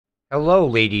Hello,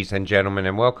 ladies and gentlemen,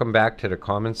 and welcome back to the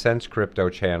Common Sense Crypto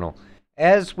channel.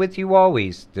 As with you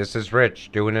always, this is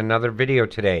Rich doing another video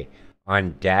today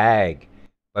on DAG.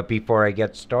 But before I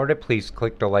get started, please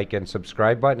click the like and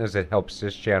subscribe button as it helps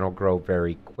this channel grow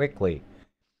very quickly.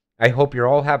 I hope you're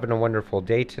all having a wonderful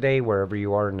day today, wherever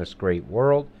you are in this great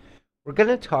world. We're going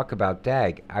to talk about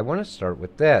DAG. I want to start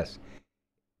with this.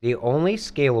 The only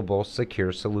scalable,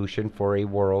 secure solution for a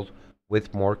world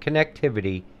with more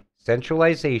connectivity,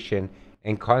 centralization,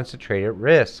 and concentrated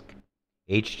risk.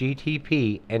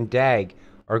 HTTP and DAG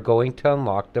are going to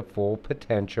unlock the full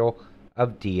potential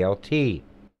of DLT,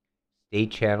 state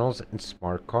channels, and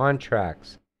smart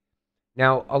contracts.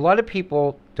 Now, a lot of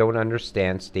people don't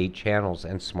understand state channels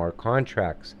and smart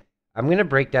contracts. I'm going to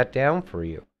break that down for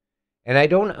you. And I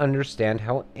don't understand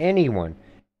how anyone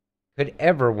could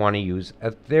ever want to use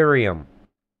Ethereum.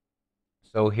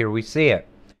 So here we see it.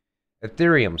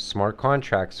 Ethereum smart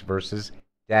contracts versus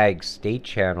DAG state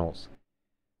channels.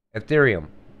 Ethereum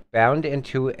bound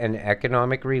into an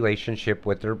economic relationship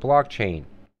with their blockchain,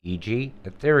 e.g.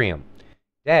 Ethereum.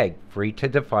 DAG free to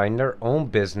define their own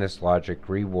business logic,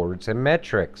 rewards, and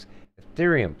metrics.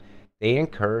 Ethereum, they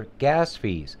incur gas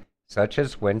fees, such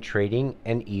as when trading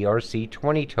an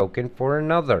ERC20 token for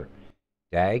another.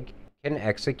 DAG can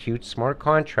execute smart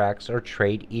contracts or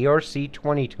trade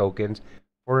ERC20 tokens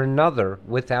for another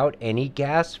without any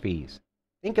gas fees.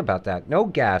 Think about that, no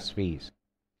gas fees.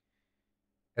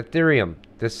 Ethereum,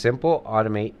 the simple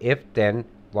automate if-then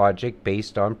logic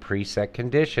based on preset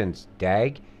conditions.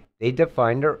 DAG, they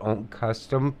define their own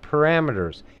custom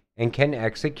parameters and can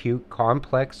execute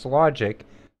complex logic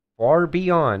far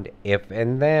beyond if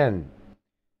and then.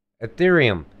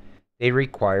 Ethereum, they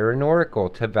require an oracle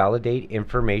to validate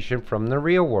information from the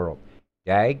real world.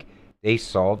 DAG, they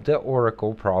solve the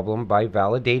oracle problem by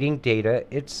validating data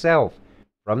itself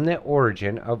from the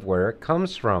origin of where it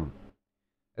comes from.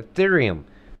 Ethereum,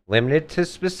 limited to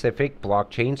specific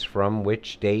blockchains from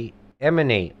which they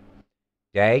emanate.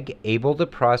 DAG, able to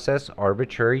process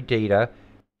arbitrary data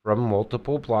from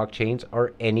multiple blockchains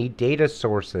or any data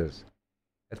sources.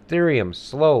 Ethereum,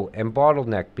 slow and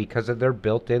bottlenecked because of their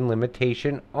built-in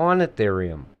limitation on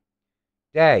Ethereum.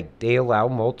 DAG, they allow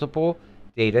multiple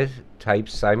data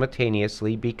types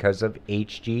simultaneously because of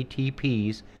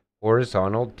HTTP's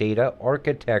horizontal data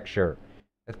architecture.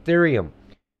 Ethereum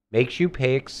makes you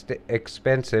pay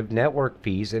expensive network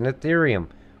fees in Ethereum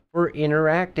for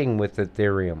interacting with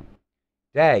Ethereum.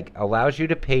 DAG allows you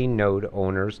to pay node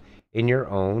owners in your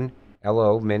own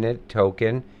LO minute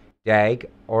token, DAG,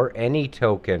 or any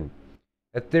token.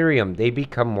 Ethereum, they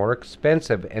become more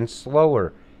expensive and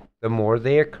slower the more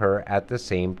they occur at the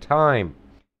same time.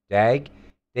 DAG,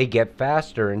 they get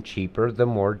faster and cheaper the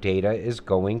more data is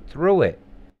going through it.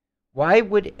 Why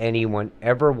would anyone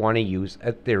ever want to use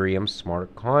Ethereum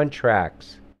smart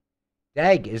contracts?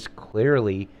 DAG is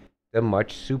clearly the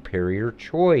much superior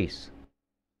choice.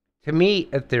 To me,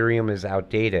 Ethereum is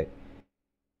outdated,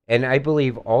 and I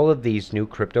believe all of these new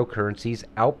cryptocurrencies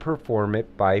outperform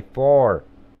it by far.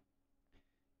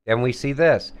 Then we see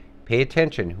this. Pay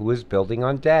attention who is building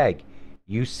on DAG.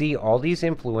 You see all these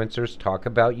influencers talk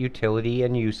about utility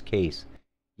and use case,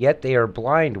 yet they are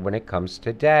blind when it comes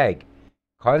to DAG.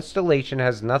 Constellation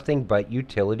has nothing but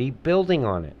utility building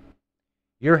on it.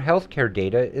 Your healthcare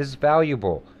data is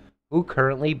valuable. Who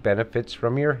currently benefits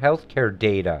from your healthcare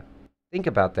data? Think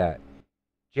about that.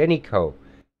 Genico,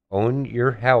 own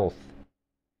your health.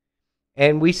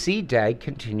 And we see DAG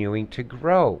continuing to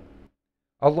grow.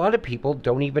 A lot of people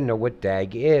don't even know what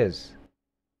DAG is.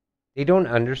 They don't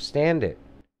understand it.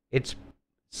 It's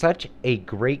such a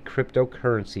great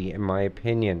cryptocurrency, in my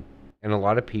opinion, and a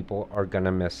lot of people are going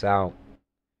to miss out.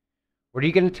 What are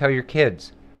you going to tell your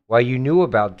kids? Why you knew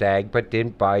about DAG but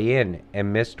didn't buy in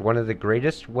and missed one of the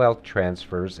greatest wealth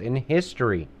transfers in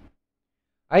history?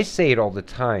 I say it all the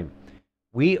time.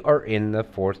 We are in the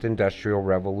fourth industrial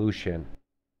revolution.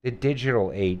 The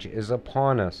digital age is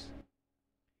upon us.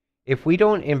 If we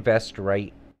don't invest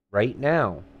right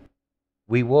now,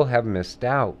 we will have missed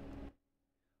out.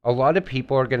 A lot of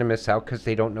people are going to miss out because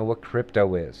they don't know what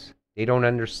crypto is. They don't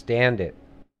understand it.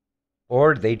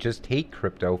 Or they just hate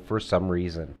crypto for some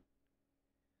reason.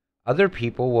 Other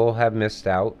people will have missed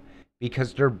out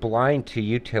because they're blind to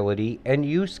utility and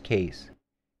use case.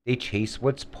 They chase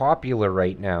what's popular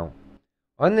right now.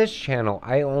 On this channel,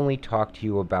 I only talk to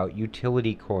you about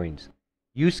utility coins,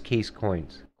 use case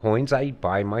coins, coins I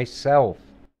buy myself.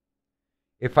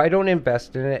 If I don't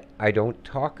invest in it, I don't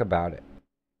talk about it.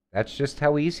 That's just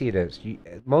how easy it is.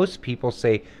 Most people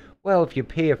say, well, if you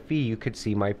pay a fee, you could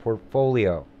see my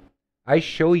portfolio. I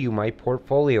show you my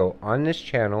portfolio on this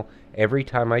channel every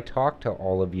time I talk to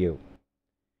all of you.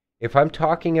 If I'm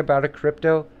talking about a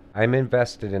crypto, I'm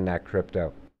invested in that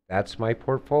crypto. That's my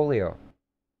portfolio.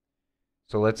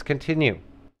 So let's continue.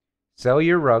 Sell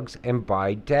your rugs and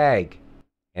buy DAG.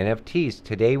 NFTs.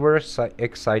 Today we're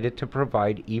excited to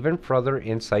provide even further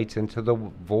insights into the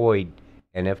Void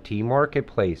NFT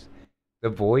marketplace. The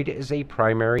Void is a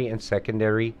primary and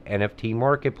secondary NFT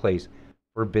marketplace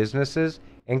for businesses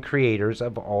and creators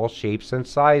of all shapes and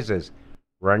sizes,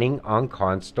 running on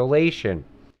Constellation.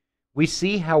 We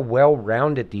see how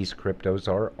well-rounded these cryptos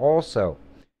are also.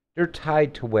 They're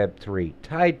tied to Web3,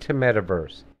 tied to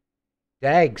Metaverse.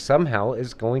 DAG somehow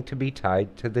is going to be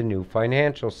tied to the new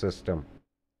financial system.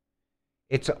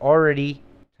 It's already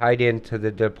tied into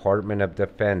the Department of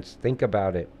Defense. Think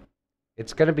about it.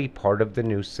 It's going to be part of the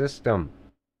new system.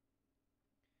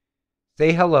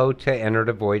 Say hello to Enter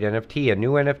the Void NFT, a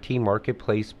new NFT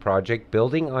marketplace project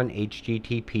building on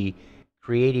HTTP,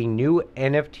 creating new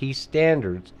NFT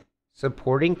standards,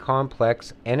 supporting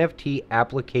complex NFT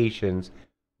applications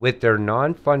with their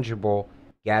non-fungible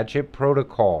gadget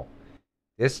protocol.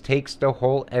 This takes the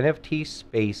whole NFT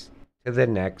space to the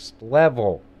next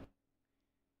level.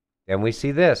 Then we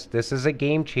see this. This is a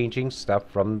game-changing stuff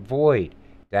from Void.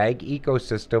 DAG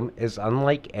ecosystem is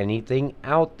unlike anything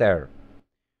out there.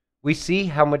 We see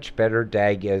how much better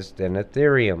DAG is than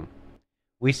Ethereum.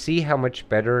 We see how much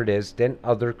better it is than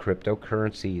other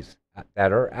cryptocurrencies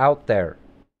that are out there.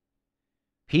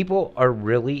 People are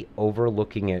really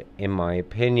overlooking it, in my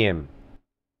opinion.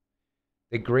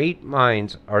 The great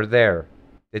minds are there.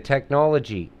 The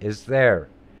technology is there.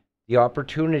 The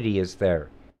opportunity is there.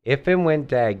 If and when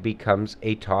DAG becomes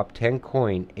a top 10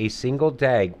 coin, a single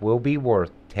DAG will be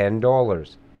worth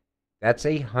 $10. That's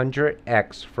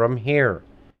 100x from here.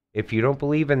 If you don't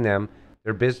believe in them,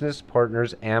 their business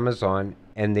partners Amazon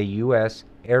and the U.S.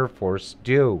 Air Force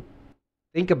do.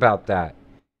 Think about that.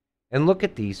 And look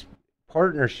at these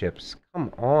partnerships.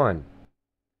 Come on.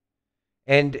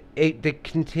 And it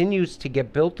continues to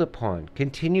get built upon,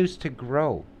 continues to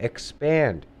grow,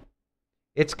 expand.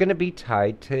 It's going to be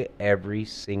tied to every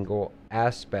single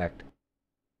aspect.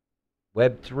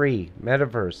 Web3,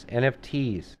 Metaverse,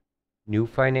 NFTs, new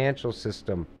financial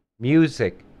system,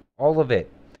 music, all of it.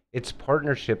 Its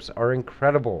partnerships are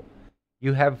incredible.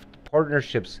 You have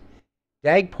partnerships,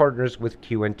 DAG partners with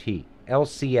QNT,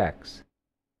 LCX.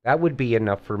 That would be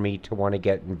enough for me to want to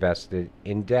get invested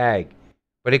in DAG.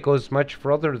 But it goes much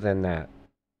further than that.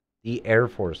 The Air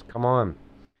Force, come on.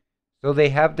 So they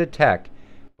have the tech,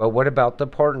 but what about the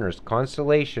partners?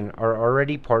 Constellation are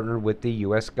already partnered with the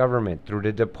U.S. government through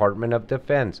the Department of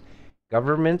Defense.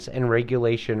 Governments and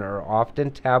regulation are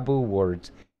often taboo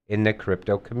words in the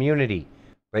crypto community,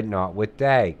 but not with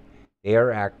DAG. They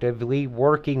are actively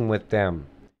working with them.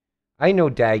 I know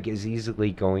DAG is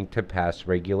easily going to pass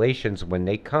regulations when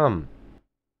they come.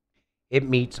 It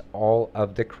meets all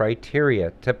of the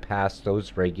criteria to pass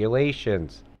those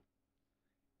regulations.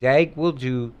 DAG will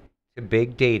do to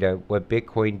big data what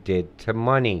Bitcoin did to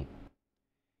money.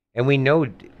 And we know,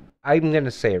 I'm going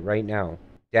to say it right now,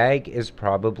 DAG is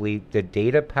probably the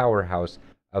data powerhouse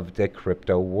of the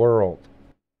crypto world.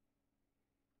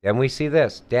 Then we see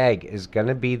this. DAG is going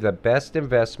to be the best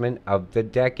investment of the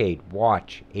decade.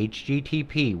 Watch.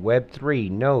 HTTP,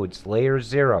 Web3, nodes, layer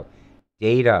 0,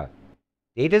 data.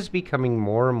 Data is becoming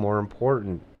more and more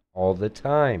important all the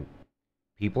time.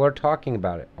 People are talking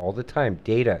about it all the time.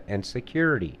 Data and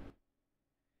security.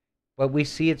 But we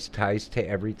see its ties to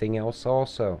everything else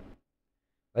also.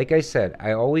 Like I said,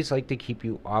 I always like to keep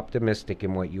you optimistic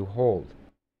in what you hold.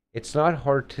 It's not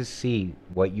hard to see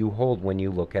what you hold when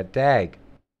you look at DAG.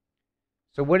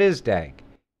 So what is DAG?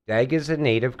 DAG is a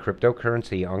native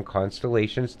cryptocurrency on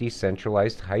Constellation's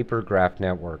decentralized hypergraph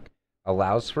network.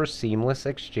 Allows for seamless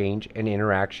exchange and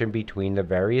interaction between the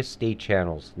various state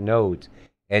channels, nodes,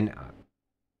 and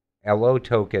LO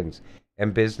tokens,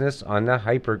 and business on the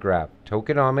hypergraph.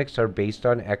 Tokenomics are based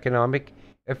on economic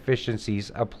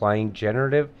efficiencies applying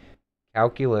generative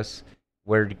calculus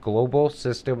where global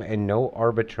system and no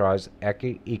arbitrage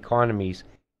economies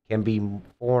can be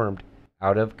formed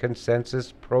out of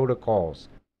consensus protocols.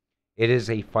 It is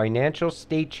a financial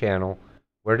state channel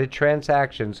where the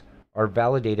transactions are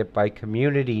validated by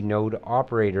community node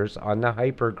operators on the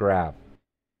hypergraph.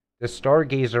 The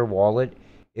Stargazer wallet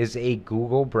is a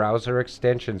Google browser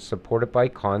extension supported by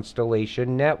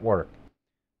Constellation Network.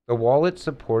 The wallet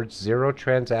supports zero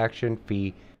transaction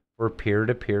fee for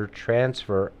peer-to-peer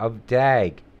transfer of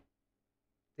DAG.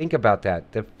 Think about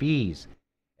that, the fees.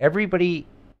 Everybody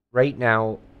right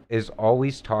now is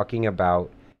always talking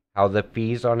about how the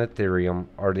fees on Ethereum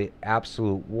are the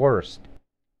absolute worst.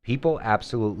 People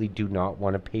absolutely do not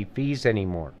want to pay fees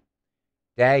anymore.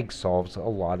 DAG solves a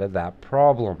lot of that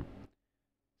problem.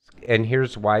 And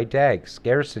here's why DAG: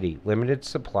 scarcity, limited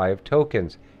supply of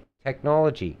tokens,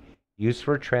 technology, use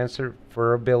for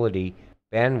transferability,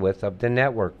 bandwidth of the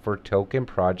network for token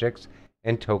projects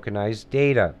and tokenized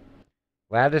data.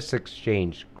 Lattice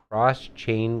exchange,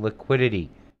 cross-chain liquidity,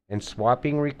 and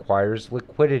swapping requires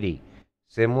liquidity,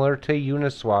 similar to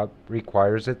Uniswap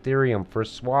requires Ethereum for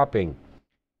swapping.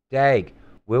 DAG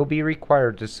will be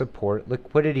required to support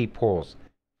liquidity pools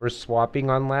for swapping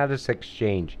on Lattice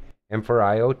exchange and for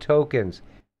IO tokens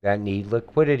that need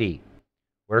liquidity.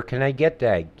 Where can I get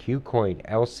DAG? Qcoin,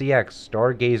 LCX,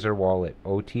 Stargazer Wallet,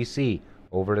 OTC,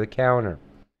 over the counter.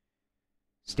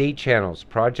 State channels.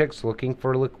 Projects looking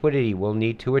for liquidity will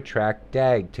need to attract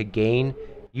DAG to gain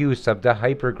use of the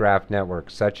hypergraph network,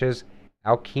 such as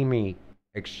Alchemy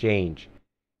Exchange.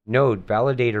 Node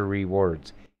validator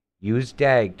rewards. Use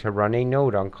DAG to run a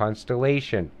node on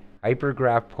Constellation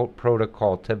Hypergraph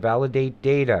protocol to validate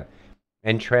data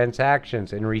and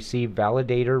transactions and receive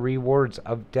validator rewards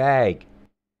of DAG.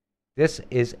 This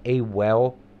is a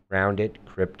well-rounded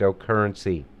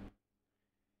cryptocurrency.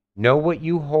 Know what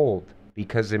you hold,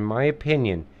 because in my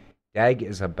opinion, DAG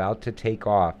is about to take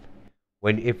off.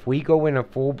 If we go in a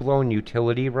full-blown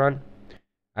utility run,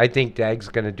 I think DAG's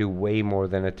going to do way more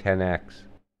than a 10x.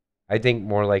 I think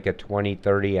more like a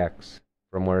 20-30x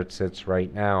from where it sits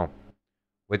right now.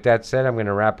 With that said, I'm going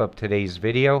to wrap up today's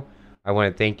video. I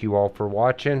want to thank you all for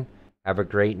watching. Have a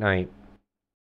great night.